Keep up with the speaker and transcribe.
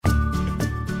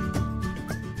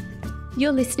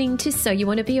You're listening to So You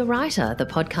Want to Be a Writer, the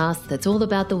podcast that's all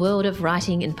about the world of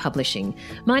writing and publishing.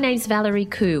 My name's Valerie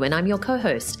Khoo and I'm your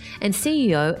co-host and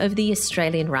CEO of the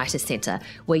Australian Writer Centre,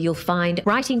 where you'll find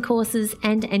writing courses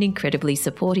and an incredibly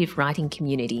supportive writing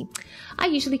community. I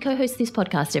usually co-host this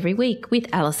podcast every week with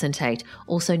Alison Tate,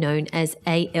 also known as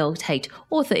A.L. Tate,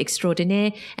 author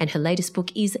extraordinaire, and her latest book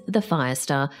is The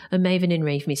Firestar, a Maven and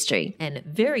Reeve mystery, and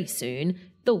very soon,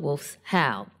 The Wolf's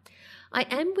Howl. I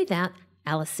am without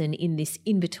Alison in this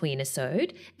in-between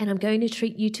episode, and I'm going to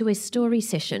treat you to a story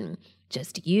session.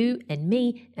 Just you and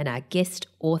me and our guest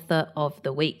author of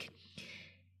the week.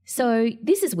 So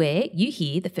this is where you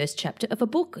hear the first chapter of a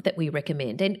book that we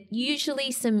recommend, and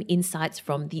usually some insights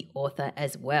from the author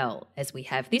as well, as we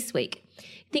have this week.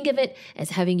 Think of it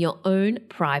as having your own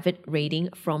private reading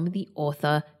from the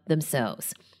author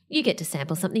themselves. You get to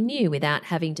sample something new without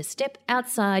having to step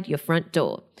outside your front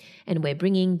door. And we're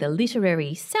bringing the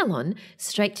literary salon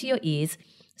straight to your ears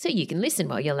so you can listen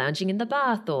while you're lounging in the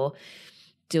bath or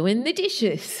doing the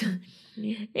dishes.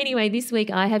 Anyway, this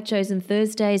week I have chosen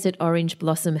Thursdays at Orange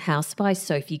Blossom House by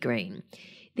Sophie Green.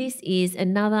 This is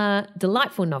another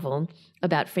delightful novel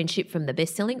about friendship from the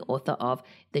best-selling author of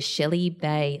The Shelley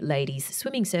Bay Ladies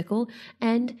Swimming Circle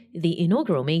and the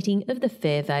inaugural meeting of the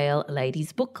Fairvale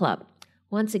Ladies Book Club.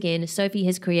 Once again, Sophie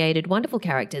has created wonderful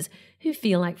characters who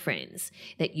feel like friends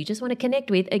that you just want to connect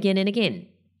with again and again.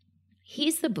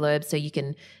 Here's the blurb so you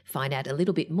can find out a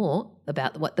little bit more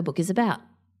about what the book is about.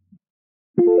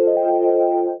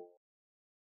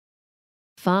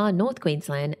 Far North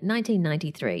Queensland,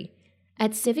 1993.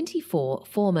 At 74,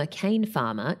 former cane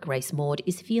farmer Grace Maud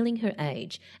is feeling her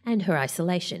age and her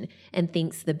isolation and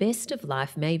thinks the best of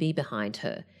life may be behind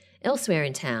her. Elsewhere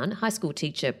in town, high school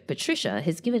teacher Patricia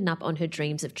has given up on her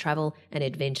dreams of travel and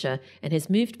adventure and has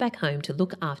moved back home to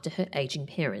look after her ageing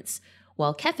parents,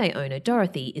 while cafe owner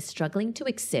Dorothy is struggling to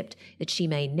accept that she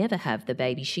may never have the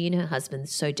baby she and her husband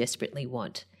so desperately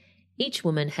want. Each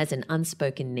woman has an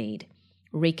unspoken need,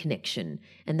 reconnection,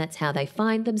 and that's how they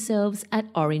find themselves at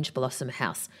Orange Blossom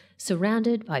House,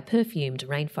 surrounded by perfumed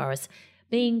rainforests,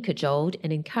 being cajoled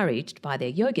and encouraged by their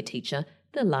yoga teacher,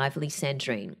 the lively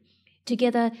Sandrine.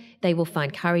 Together, they will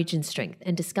find courage and strength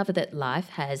and discover that life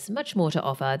has much more to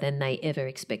offer than they ever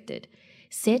expected.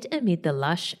 Set amid the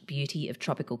lush beauty of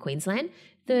tropical Queensland,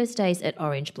 Thursdays at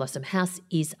Orange Blossom House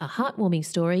is a heartwarming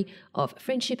story of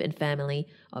friendship and family,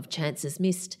 of chances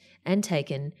missed and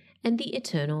taken, and the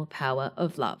eternal power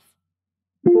of love.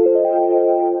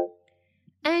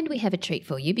 And we have a treat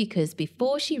for you because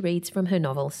before she reads from her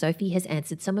novel, Sophie has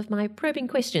answered some of my probing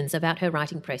questions about her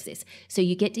writing process, so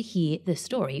you get to hear the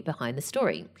story behind the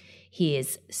story.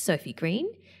 Here's Sophie Green,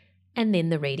 and then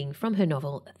the reading from her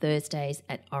novel, Thursdays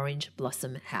at Orange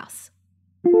Blossom House.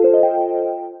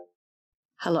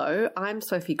 Hello, I'm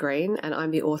Sophie Green, and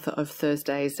I'm the author of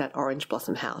Thursdays at Orange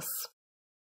Blossom House.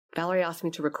 Valerie asked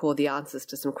me to record the answers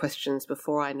to some questions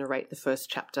before I narrate the first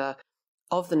chapter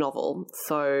of the novel,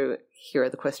 so here are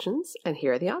the questions and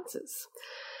here are the answers.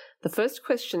 The first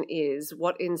question is,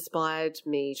 what inspired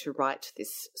me to write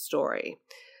this story?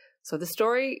 So the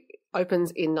story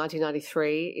opens in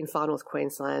 1993 in Far North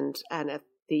Queensland, and at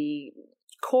the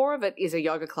core of it is a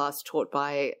yoga class taught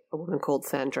by a woman called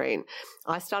Sandrine.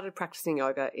 I started practicing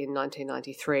yoga in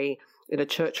 1993 in a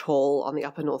church hall on the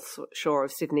upper north shore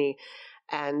of Sydney,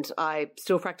 and I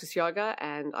still practice yoga,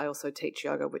 and I also teach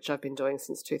yoga, which I've been doing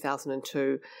since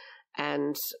 2002.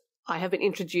 And I have been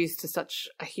introduced to such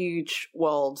a huge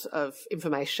world of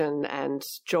information and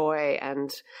joy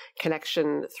and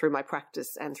connection through my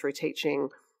practice and through teaching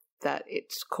that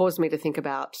it caused me to think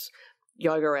about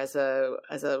yoga as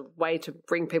a way to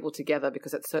bring people together,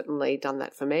 because it's certainly done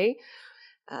that for me.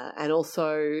 And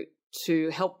also to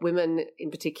help women, in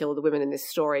particular the women in this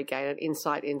story, gain an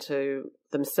insight into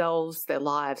themselves, their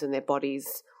lives and their bodies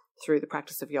through the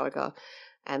practice of yoga.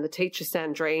 And the teacher,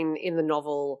 Sandrine, in the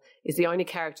novel is the only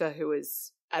character who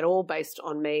is at all based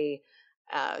on me.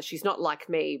 She's not like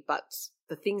me, but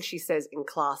the things she says in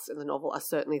class in the novel are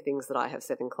certainly things that I have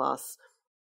said in class.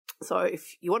 So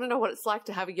if you want to know what it's like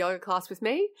to have a yoga class with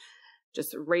me,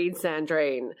 just read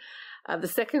Sandrine. The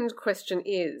second question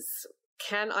is,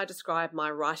 can I describe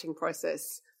my writing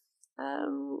process?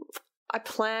 I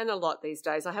plan a lot these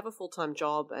days. I have a full-time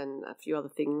job and a few other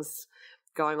things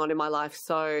going on in my life,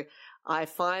 so I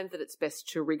find that it's best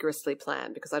to rigorously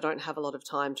plan because I don't have a lot of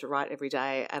time to write every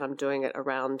day, and I'm doing it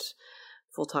around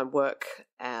full-time work.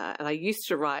 And I used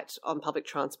to write on public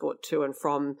transport to and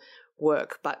from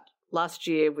work, but last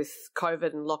year with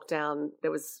COVID and lockdown,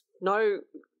 there was no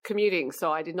commuting,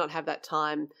 so I did not have that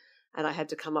time, and I had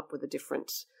to come up with a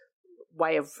different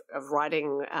way of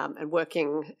writing and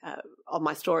working on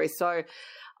my story. So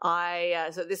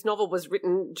so this novel was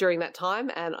written during that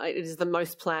time, and it is the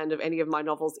most planned of any of my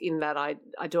novels in that I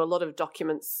do a lot of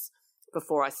documents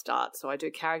before I start. So I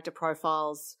do character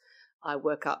profiles, I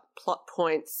work up plot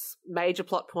points, major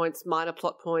plot points, minor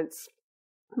plot points,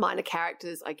 minor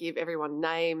characters. I give everyone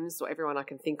names, or everyone I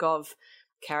can think of.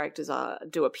 Characters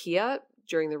do appear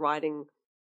during the writing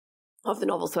of the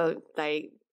novel, so they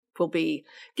will be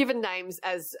given names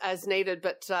as needed.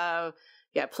 But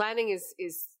planning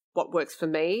is what works for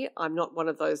me. I'm not one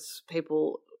of those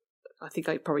people. I think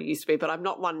I probably used to be, but I'm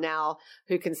not one now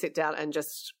who can sit down and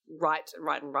just write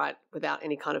without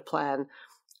any kind of plan.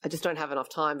 I just don't have enough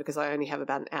time because I only have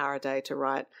about an hour a day to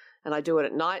write, and I do it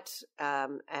at night.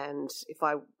 And if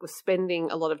I was spending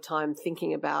a lot of time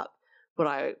thinking about what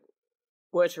I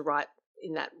were to write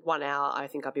in that 1 hour, I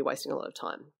think I'd be wasting a lot of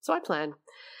time. So I plan,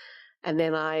 and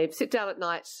then I sit down at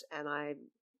night and I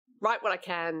write what I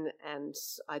can, and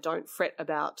I don't fret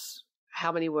about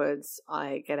how many words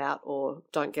I get out or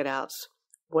don't get out.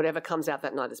 Whatever comes out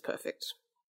that night is perfect.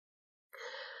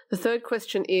 The third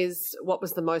question is, what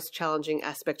was the most challenging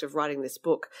aspect of writing this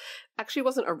book? Actually, it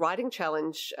wasn't a writing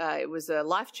challenge. It was a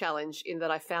life challenge in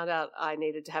that I found out I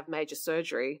needed to have major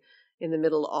surgery in the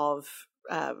middle of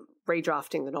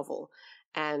redrafting the novel,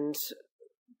 and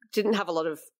didn't have a lot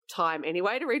of time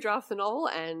anyway to redraft the novel,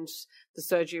 and the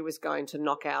surgery was going to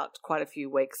knock out quite a few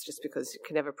weeks just because you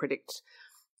can never predict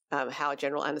how a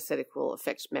general anaesthetic will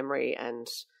affect memory and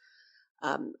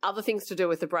other things to do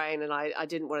with the brain, and I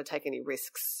didn't want to take any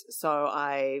risks. So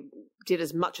I did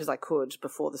as much as I could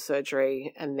before the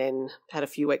surgery, and then had a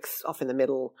few weeks off in the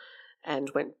middle and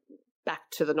went back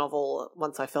to the novel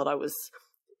once I felt I was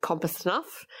compassed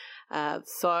enough.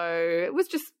 So it was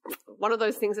just one of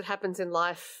those things that happens in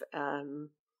life,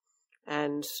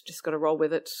 and just got to roll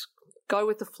with it. Go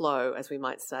with the flow, as we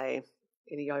might say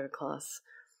in a yoga class.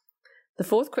 The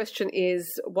fourth question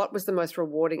is, what was the most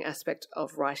rewarding aspect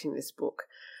of writing this book?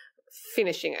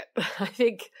 Finishing it. I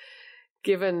think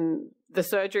given the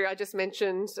surgery I just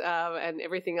mentioned and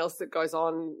everything else that goes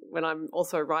on when I'm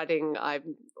also writing, I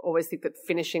always think that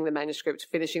finishing the manuscript,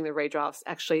 finishing the redrafts,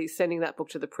 actually sending that book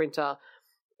to the printer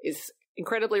is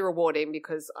incredibly rewarding,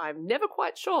 because I'm never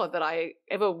quite sure that I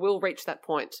ever will reach that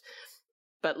point.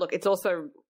 But look, it's also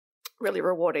really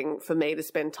rewarding for me to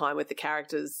spend time with the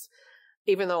characters.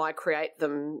 Even though I create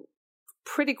them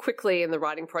pretty quickly in the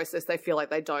writing process, they feel like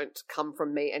they don't come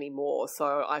from me anymore.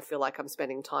 So I feel like I'm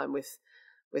spending time with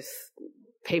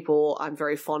people I'm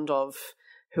very fond of,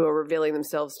 who are revealing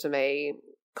themselves to me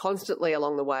constantly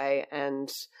along the way,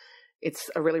 and it's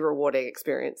a really rewarding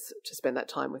experience to spend that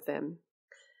time with them.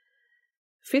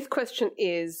 Fifth question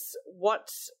is, what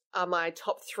are my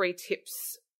top 3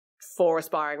 tips for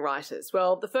aspiring writers?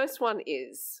 Well, the first one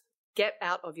is, get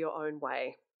out of your own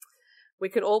way. We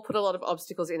can all put a lot of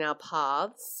obstacles in our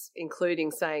paths,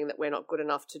 including saying that we're not good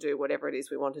enough to do whatever it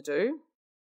is we want to do.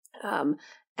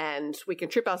 And we can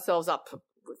trip ourselves up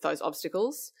with those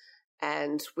obstacles,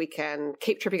 and we can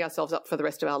keep tripping ourselves up for the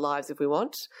rest of our lives if we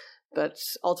want. But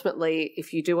ultimately,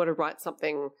 if you do want to write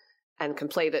something and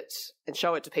complete it and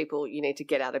show it to people, you need to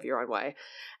get out of your own way.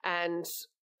 And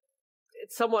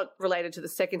it's somewhat related to the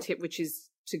second tip, which is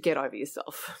to get over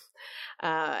yourself.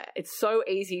 It's so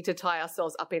easy to tie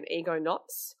ourselves up in ego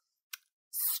knots.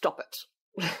 Stop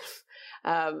it.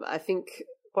 I think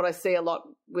what I see a lot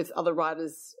with other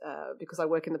writers, because I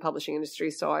work in the publishing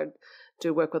industry, so I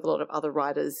do work with a lot of other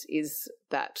writers, is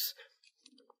that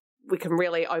we can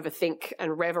really overthink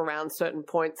and rev around certain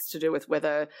points to do with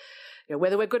whether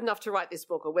we're good enough to write this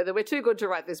book, or whether we're too good to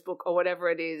write this book, or whatever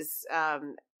it is.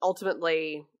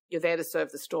 Ultimately, you're there to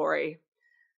serve the story.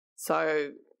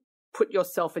 So put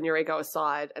yourself and your ego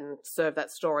aside and serve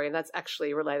that story. And that's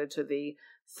actually related to the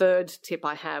third tip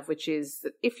I have, which is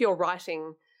that if you're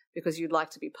writing because you'd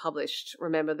like to be published,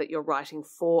 remember that you're writing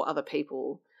for other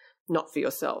people, not for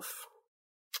yourself.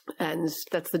 And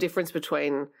that's the difference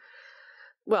between,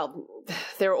 well,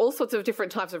 there are all sorts of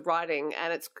different types of writing,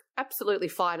 and it's absolutely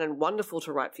fine and wonderful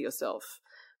to write for yourself.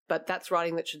 But that's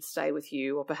writing that should stay with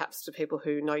you, or perhaps to people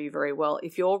who know you very well.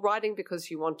 If you're writing because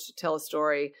you want to tell a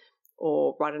story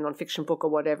or write a nonfiction book or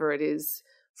whatever it is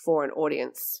for an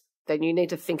audience, then you need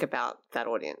to think about that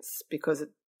audience, because it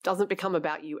doesn't become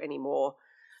about you anymore.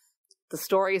 The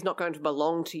story is not going to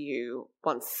belong to you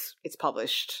once it's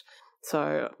published.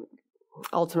 So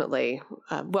ultimately,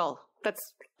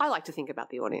 I like to think about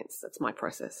the audience. That's my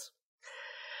process.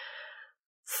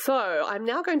 So I'm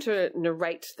now going to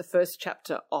narrate the first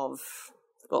chapter of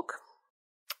the book,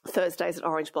 Thursdays at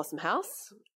Orange Blossom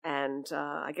House. And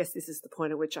I guess this is the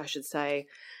point at which I should say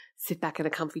sit back in a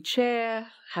comfy chair,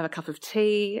 have a cup of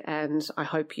tea, and I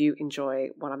hope you enjoy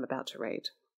what I'm about to read.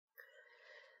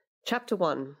 Chapter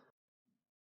 1.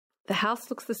 The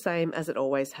house looks the same as it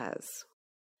always has,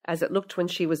 as it looked when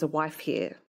she was a wife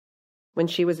here, when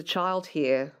she was a child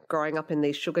here, growing up in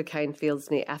these sugarcane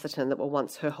fields near Atherton that were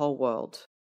once her whole world.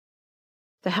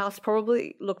 The house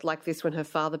probably looked like this when her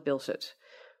father built it,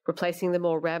 replacing the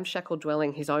more ramshackle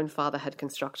dwelling his own father had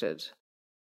constructed.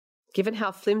 Given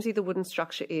how flimsy the wooden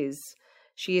structure is,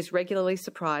 she is regularly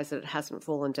surprised that it hasn't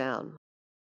fallen down.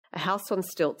 A house on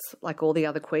stilts like all the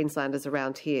other Queenslanders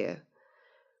around here.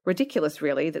 Ridiculous,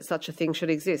 really, that such a thing should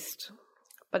exist.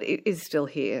 But it is still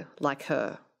here, like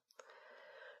her.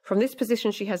 From this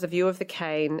position she has a view of the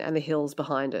cane and the hills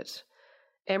behind it.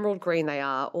 Emerald green they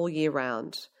are all year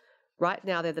round. Right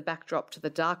now they're the backdrop to the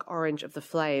dark orange of the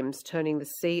flames, turning the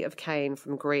sea of cane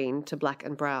from green to black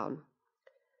and brown.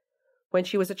 When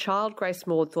she was a child, Grace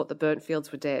Maud thought the burnt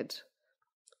fields were dead.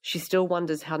 She still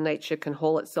wonders how nature can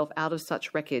haul itself out of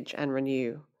such wreckage and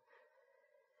renew.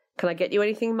 "Can I get you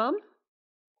anything, Mum?"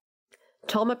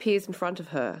 Tom appears in front of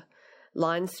her,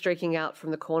 lines streaking out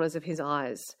from the corners of his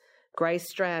eyes, grey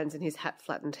strands in his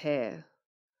hat-flattened hair.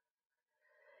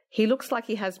 He looks like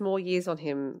he has more years on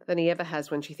him than he ever has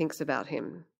when she thinks about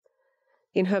him.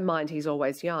 In her mind, he's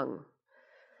always young.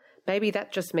 Maybe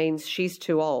that just means she's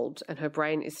too old and her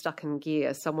brain is stuck in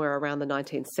gear somewhere around the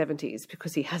 1970s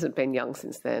because he hasn't been young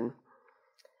since then.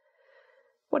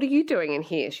 "What are you doing in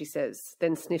here?" she says,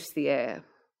 then sniffs the air.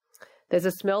 There's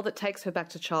a smell that takes her back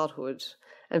to childhood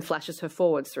and flashes her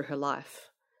forwards through her life.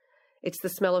 It's the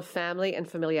smell of family and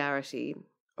familiarity,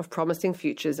 of promising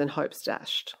futures and hopes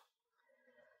dashed.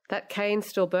 "That cane's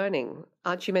still burning.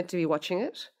 Aren't you meant to be watching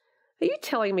it?" "Are you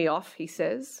telling me off?" he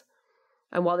says.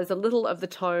 And while there's a little of the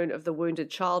tone of the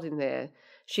wounded child in there,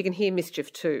 she can hear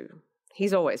mischief too.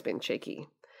 He's always been cheeky.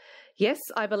 "Yes,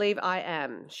 I believe I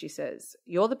am," she says.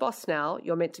 "You're the boss now.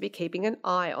 You're meant to be keeping an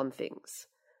eye on things."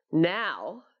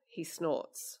 "Now," he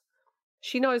snorts.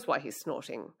 She knows why he's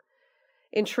snorting.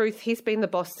 In truth, he's been the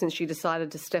boss since she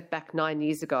decided to step back 9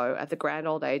 years ago at the grand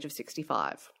old age of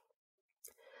 65.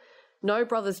 No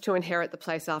brothers to inherit the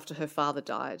place after her father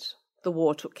died. The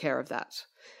war took care of that.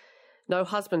 No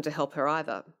husband to help her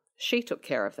either. She took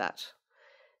care of that.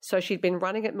 So she'd been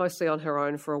running it mostly on her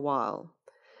own for a while.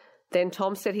 Then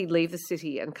Tom said he'd leave the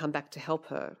city and come back to help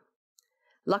her.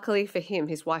 Luckily for him,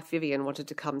 his wife Vivian wanted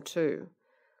to come too.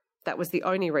 That was the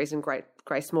only reason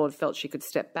Grace Maud felt she could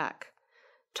step back.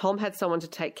 Tom had someone to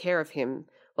take care of him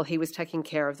while he was taking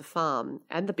care of the farm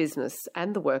and the business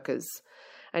and the workers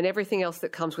and everything else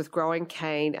that comes with growing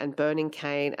cane and burning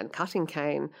cane and cutting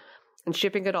cane and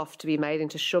shipping it off to be made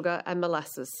into sugar and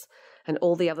molasses and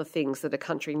all the other things that a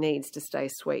country needs to stay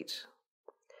sweet.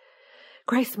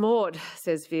 "Grace Maud,"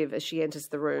 says Viv as she enters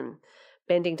the room,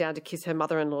 bending down to kiss her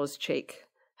mother-in-law's cheek.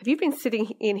 "Have you been sitting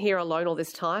in here alone all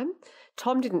this time?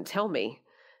 Tom didn't tell me."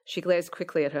 She glares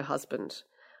quickly at her husband.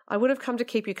 "I would have come to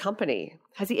keep you company.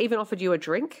 Has he even offered you a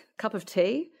drink? Cup of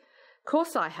tea?"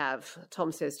 "Course I have,"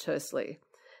 Tom says tersely.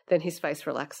 Then his face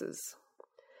relaxes.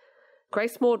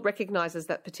 Grace Maud recognises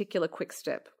that particular quick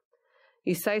step.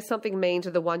 You say something mean to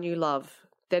the one you love,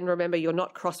 then remember you're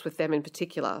not cross with them in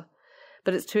particular,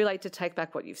 but it's too late to take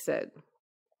back what you've said.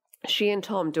 She and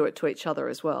Tom do it to each other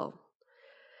as well.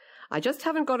 "I just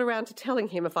haven't got around to telling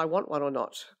him if I want one or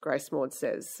not," Grace Maud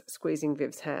says, squeezing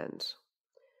Viv's hand.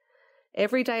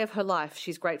 Every day of her life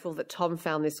she's grateful that Tom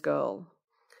found this girl.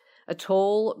 A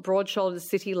tall, broad-shouldered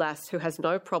city lass who has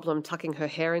no problem tucking her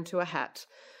hair into a hat,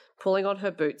 pulling on her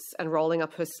boots and rolling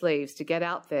up her sleeves to get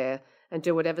out there and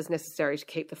do whatever's necessary to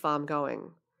keep the farm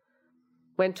going.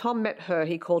 When Tom met her,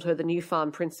 he called her the new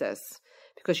farm princess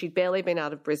because she'd barely been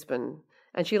out of Brisbane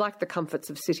and she liked the comforts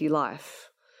of city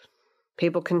life.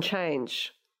 People can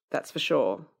change, that's for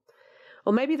sure.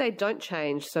 Or maybe they don't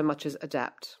change so much as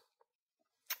adapt.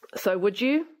 "So would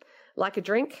you like a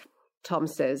drink?" Tom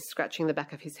says, scratching the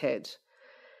back of his head.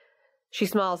 She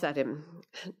smiles at him.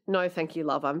 "No, thank you,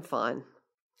 love, I'm fine."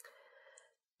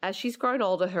 As she's grown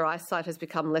older, her eyesight has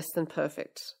become less than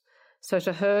perfect. So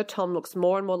to her, Tom looks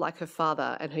more and more like her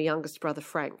father and her youngest brother,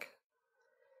 Frank.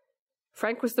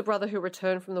 Frank was the brother who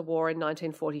returned from the war in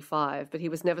 1945, but he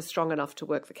was never strong enough to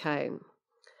work the cane.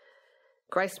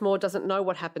 Grace Maud doesn't know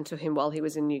what happened to him while he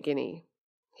was in New Guinea.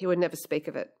 He would never speak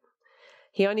of it.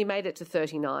 He only made it to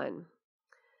 39.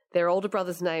 Their older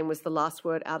brother's name was the last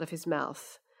word out of his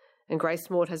mouth, and Grace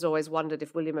Maud has always wondered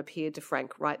if William appeared to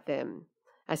Frank right then,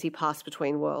 as he passed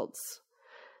between worlds.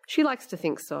 She likes to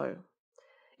think so.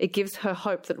 It gives her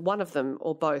hope that one of them,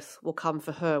 or both, will come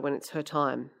for her when it's her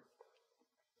time.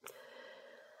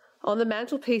 On the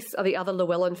mantelpiece are the other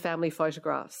Llewellyn family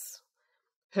photographs.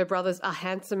 Her brothers are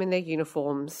handsome in their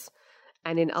uniforms,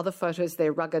 and in other photos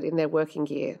they're rugged in their working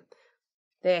gear,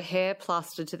 their hair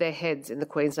plastered to their heads in the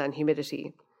Queensland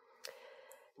humidity.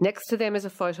 Next to them is a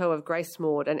photo of Grace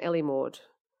Maud and Ellie Maud.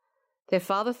 Their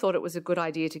father thought it was a good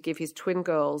idea to give his twin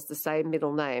girls the same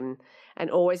middle name and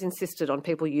always insisted on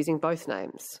people using both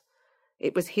names.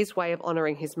 It was his way of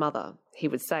honouring his mother, he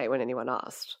would say when anyone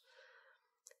asked.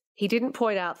 He didn't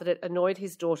point out that it annoyed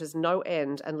his daughters no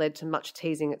end and led to much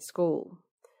teasing at school.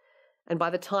 And by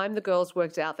the time the girls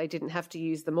worked out they didn't have to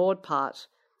use the Maud part,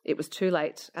 it was too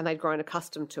late and they'd grown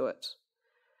accustomed to it.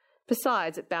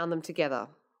 Besides, it bound them together.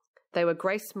 They were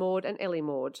Grace Maud and Ellie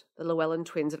Maud, the Llewellyn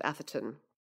twins of Atherton.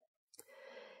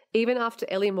 Even after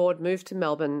Ellie Maud moved to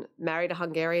Melbourne, married a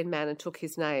Hungarian man and took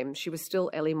his name, she was still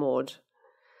Ellie Maud,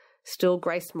 still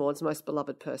Grace Maud's most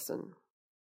beloved person.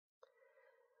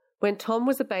 When Tom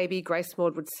was a baby, Grace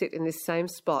Maud would sit in this same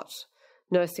spot,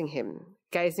 nursing him,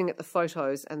 gazing at the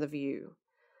photos and the view,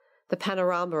 the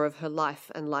panorama of her life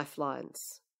and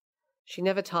lifelines. She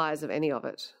never tires of any of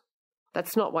it.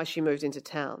 That's not why she moved into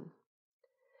town.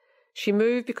 She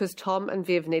moved because Tom and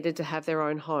Viv needed to have their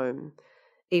own home,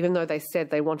 even though they said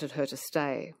they wanted her to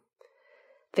stay.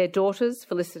 Their daughters,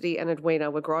 Felicity and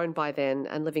Edwina, were grown by then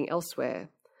and living elsewhere,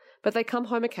 but they come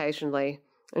home occasionally,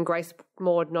 and Grace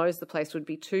Maud knows the place would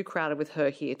be too crowded with her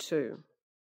here too.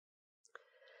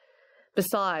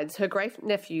 Besides, her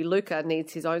great-nephew Luca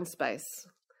needs his own space,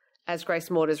 as Grace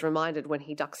Maud is reminded when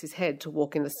he ducks his head to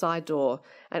walk in the side door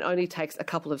and only takes a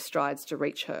couple of strides to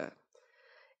reach her.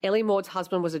 Ellie Maud's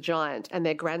husband was a giant, and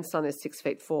their grandson is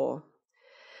 6'4".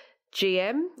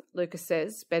 GM, Luca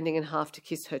says, bending in half to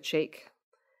kiss her cheek.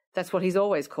 That's what he's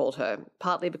always called her,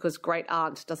 partly because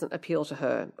great-aunt doesn't appeal to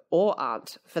her, or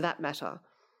aunt, for that matter,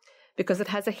 because it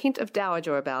has a hint of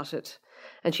dowager about it,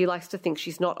 and she likes to think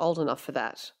she's not old enough for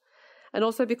that, and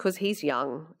also because he's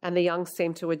young, and the young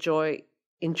seem to enjoy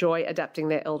adapting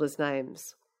their elders' names.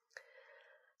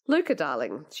 Luca,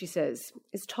 darling, she says,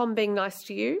 is Tom being nice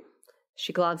to you?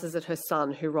 She glances at her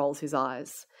son, who rolls his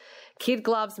eyes. Kid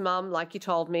gloves, Mum, like you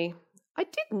told me. I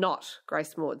did not,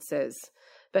 Grace Maud says,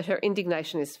 but her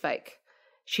indignation is fake.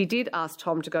 She did ask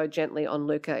Tom to go gently on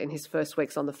Luca in his first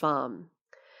weeks on the farm.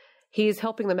 He is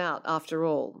helping them out, after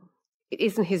all. It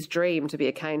isn't his dream to be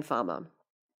a cane farmer.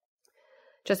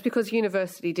 Just because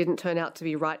university didn't turn out to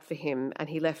be right for him and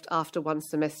he left after one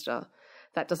semester,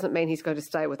 that doesn't mean he's going to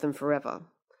stay with them forever.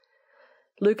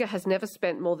 Luca has never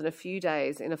spent more than a few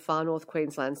days in a far north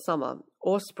Queensland summer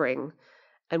or spring,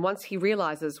 and once he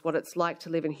realises what it's like to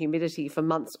live in humidity for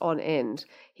months on end,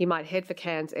 he might head for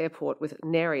Cairns Airport with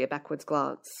nary a backwards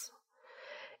glance.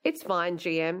 It's fine,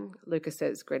 GM, Luca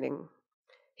says, grinning.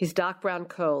 His dark brown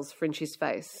curls fringe his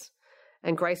face,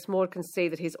 and Grace Maud can see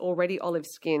that his already olive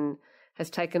skin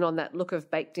has taken on that look of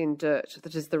baked-in dirt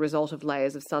that is the result of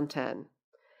layers of suntan.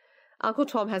 Uncle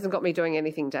Tom hasn't got me doing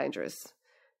anything dangerous.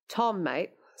 Tom,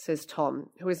 mate, says Tom,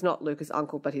 who is not Luca's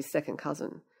uncle but his second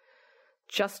cousin.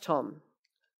 Just Tom.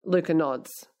 Luca nods.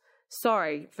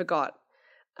 Sorry, forgot.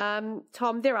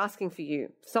 Tom, they're asking for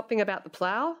you. Something about the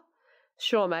plough?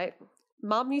 Sure, mate.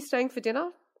 Mum, you staying for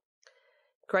dinner?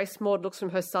 Grace Maud looks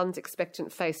from her son's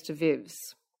expectant face to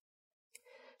Viv's.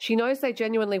 She knows they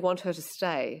genuinely want her to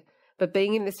stay, but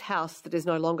being in this house that is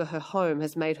no longer her home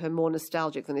has made her more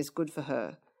nostalgic than is good for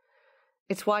her.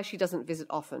 It's why she doesn't visit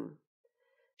often.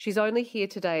 She's only here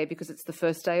today because it's the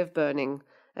first day of burning,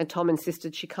 and Tom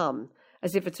insisted she come,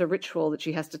 as if it's a ritual that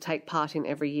she has to take part in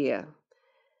every year.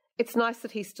 It's nice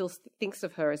that he still thinks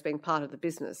of her as being part of the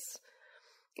business.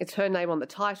 It's her name on the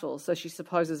title, so she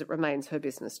supposes it remains her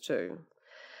business too.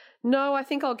 No, I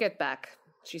think I'll get back,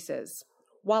 she says,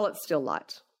 while it's still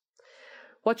light.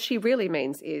 What she really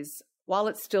means is, while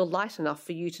it's still light enough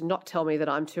for you to not tell me that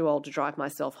I'm too old to drive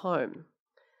myself home.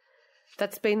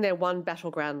 That's been their one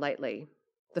battleground lately,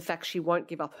 the fact she won't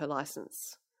give up her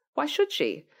licence. Why should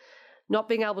she? Not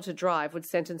being able to drive would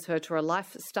sentence her to a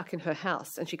life stuck in her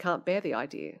house, and she can't bear the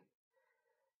idea.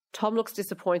 Tom looks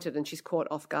disappointed and she's caught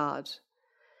off guard.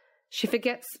 She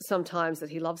forgets sometimes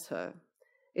that he loves her.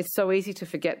 It's so easy to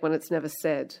forget when it's never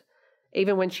said,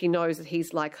 even when she knows that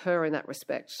he's like her in that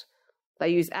respect. They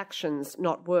use actions,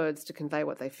 not words, to convey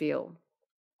what they feel.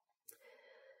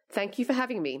 Thank you for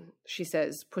having me, she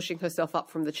says, pushing herself up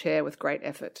from the chair with great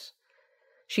effort.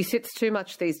 She sits too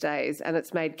much these days, and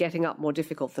it's made getting up more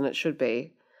difficult than it should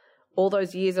be. All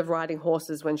those years of riding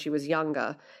horses when she was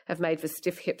younger have made for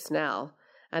stiff hips now,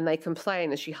 and they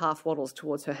complain as she half waddles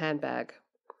towards her handbag.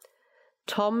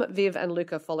 Tom, Viv and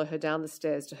Luca follow her down the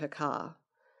stairs to her car.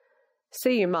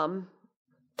 See you, Mum.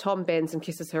 Tom bends and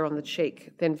kisses her on the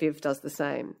cheek, then Viv does the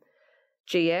same.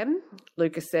 GM,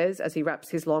 Luca says as he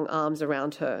wraps his long arms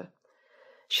around her.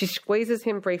 She squeezes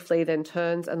him briefly, then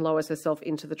turns and lowers herself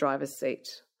into the driver's seat.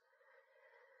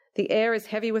 The air is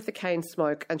heavy with the cane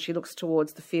smoke, and she looks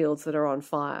towards the fields that are on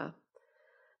fire.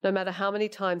 No matter how many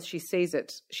times she sees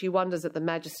it, she wonders at the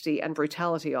majesty and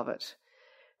brutality of it.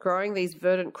 Growing these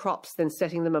verdant crops, then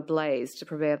setting them ablaze to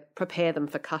prepare them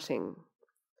for cutting.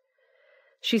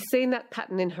 She's seen that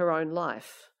pattern in her own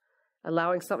life,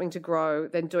 allowing something to grow,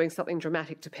 then doing something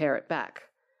dramatic to pare it back,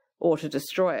 or to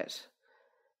destroy it.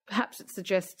 Perhaps it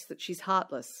suggests that she's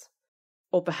heartless,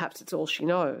 or perhaps it's all she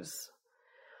knows.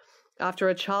 After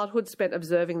a childhood spent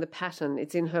observing the pattern,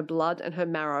 it's in her blood and her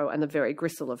marrow and the very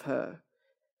gristle of her.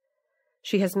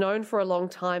 She has known for a long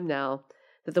time now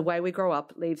that the way we grow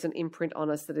up leaves an imprint on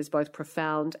us that is both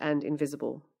profound and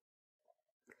invisible.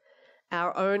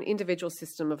 Our own individual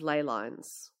system of ley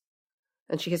lines.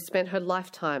 And she has spent her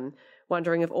lifetime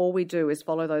wondering if all we do is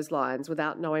follow those lines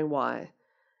without knowing why,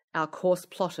 our course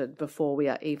plotted before we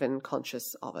are even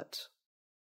conscious of it.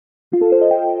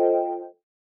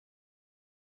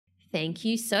 Thank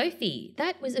you, Sophie.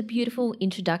 That was a beautiful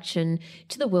introduction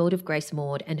to the world of Grace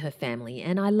Maud and her family.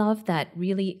 And I love that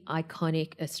really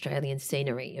iconic Australian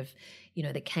scenery of,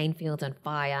 the cane fields on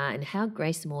fire and how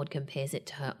Grace Maud compares it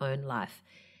to her own life.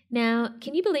 Now,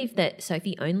 can you believe that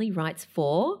Sophie only writes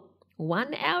for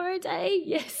 1 hour a day?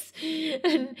 Yes.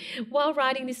 And while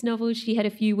writing this novel, she had a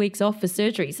few weeks off for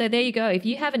surgery. So there you go. If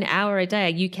you have an hour a day,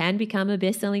 you can become a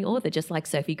best-selling author just like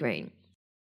Sophie Green.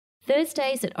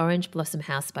 Thursdays at Orange Blossom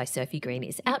House by Sophie Green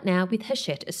is out now with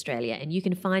Hachette Australia, and you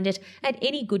can find it at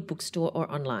any good bookstore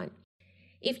or online.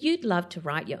 If you'd love to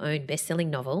write your own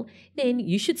best-selling novel, then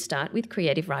you should start with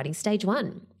Creative Writing Stage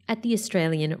 1 at the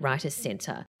Australian Writers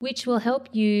Centre, which will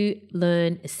help you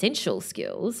learn essential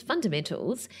skills,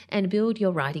 fundamentals, and build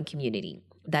your writing community.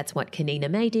 That's what Kanina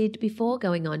May did before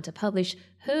going on to publish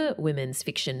her women's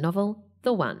fiction novel,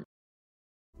 The One.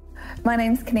 My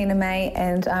name's Kanina May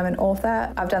and I'm an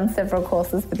author. I've done several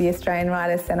courses for the Australian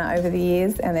Writers Centre over the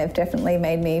years, and they've definitely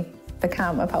made me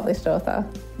become a published author.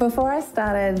 Before I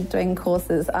started doing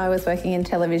courses, I was working in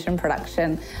television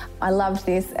production. I loved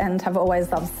this and have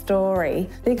always loved story.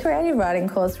 The creative writing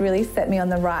course really set me on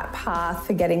the right path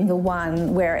for getting The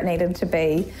One where it needed to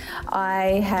be.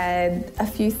 I had a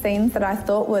few scenes that I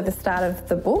thought were the start of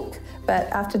the book, but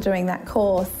after doing that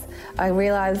course, I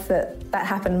realised that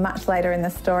happened much later in the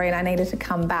story and I needed to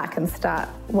come back and start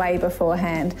way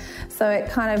beforehand. So it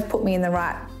kind of put me in the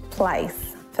right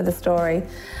place for the story.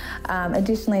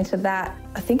 Additionally to that,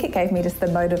 I think it gave me just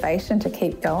the motivation to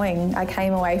keep going. I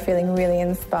came away feeling really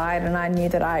inspired and I knew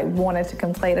that I wanted to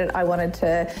complete it. I wanted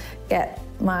to get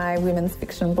my women's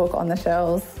fiction book on the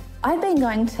shelves. I'd been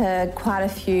going to quite a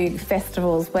few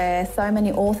festivals where so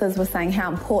many authors were saying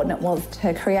how important it was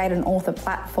to create an author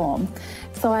platform.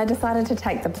 So I decided to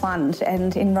take the plunge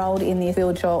and enrolled in the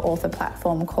Build Your Author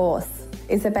Platform course.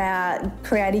 It's about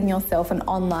creating yourself an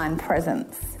online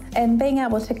presence and being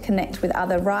able to connect with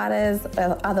other writers,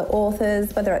 other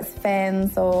authors, whether it's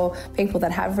fans or people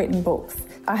that have written books.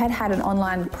 I had had an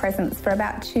online presence for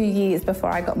about 2 years before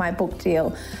I got my book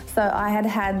deal. So I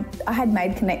had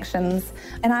made connections,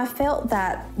 and I felt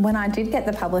that when I did get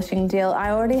the publishing deal,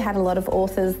 I already had a lot of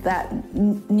authors that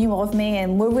knew of me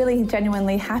and were really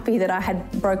genuinely happy that I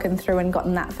had broken through and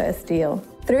gotten that first deal.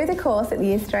 Through the course at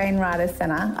the Australian Writers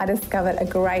Centre, I discovered a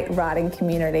great writing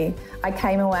community. I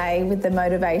came away with the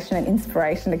motivation and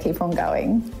inspiration to keep on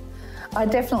going. I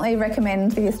definitely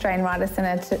recommend the Australian Writers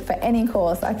Centre for any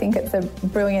course. I think it's a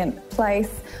brilliant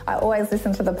place. I always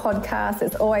listen to the podcast.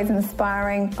 It's always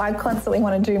inspiring. I constantly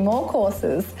want to do more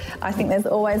courses. I think there's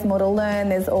always more to learn.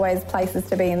 There's always places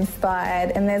to be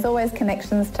inspired, and there's always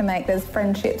connections to make. There's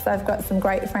friendships. I've got some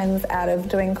great friends out of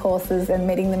doing courses and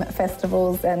meeting them at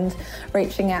festivals and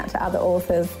reaching out to other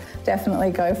authors.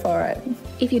 Definitely go for it.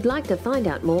 If you'd like to find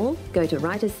out more, go to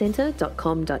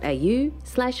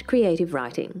writerscentre.com.au/creative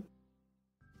writing.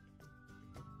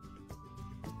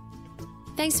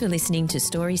 Thanks for listening to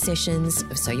Story Sessions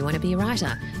of So You Want to Be a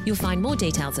Writer. You'll find more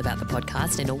details about the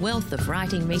podcast and a wealth of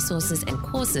writing resources and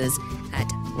courses at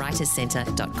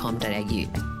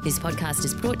writerscentre.com.au. This podcast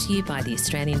is brought to you by the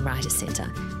Australian Writers Centre.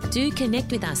 Do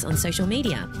connect with us on social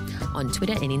media, on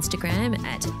Twitter and Instagram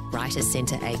at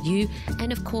WritersCentreAU,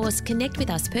 and of course connect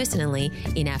with us personally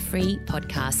in our free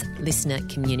podcast listener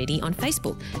community on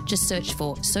Facebook. Just search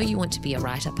for So You Want to Be a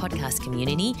Writer podcast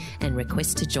community and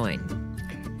request to join.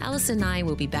 Alice and I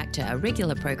will be back to our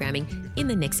regular programming in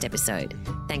the next episode.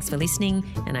 Thanks for listening,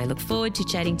 and I look forward to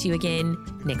chatting to you again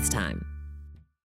next time.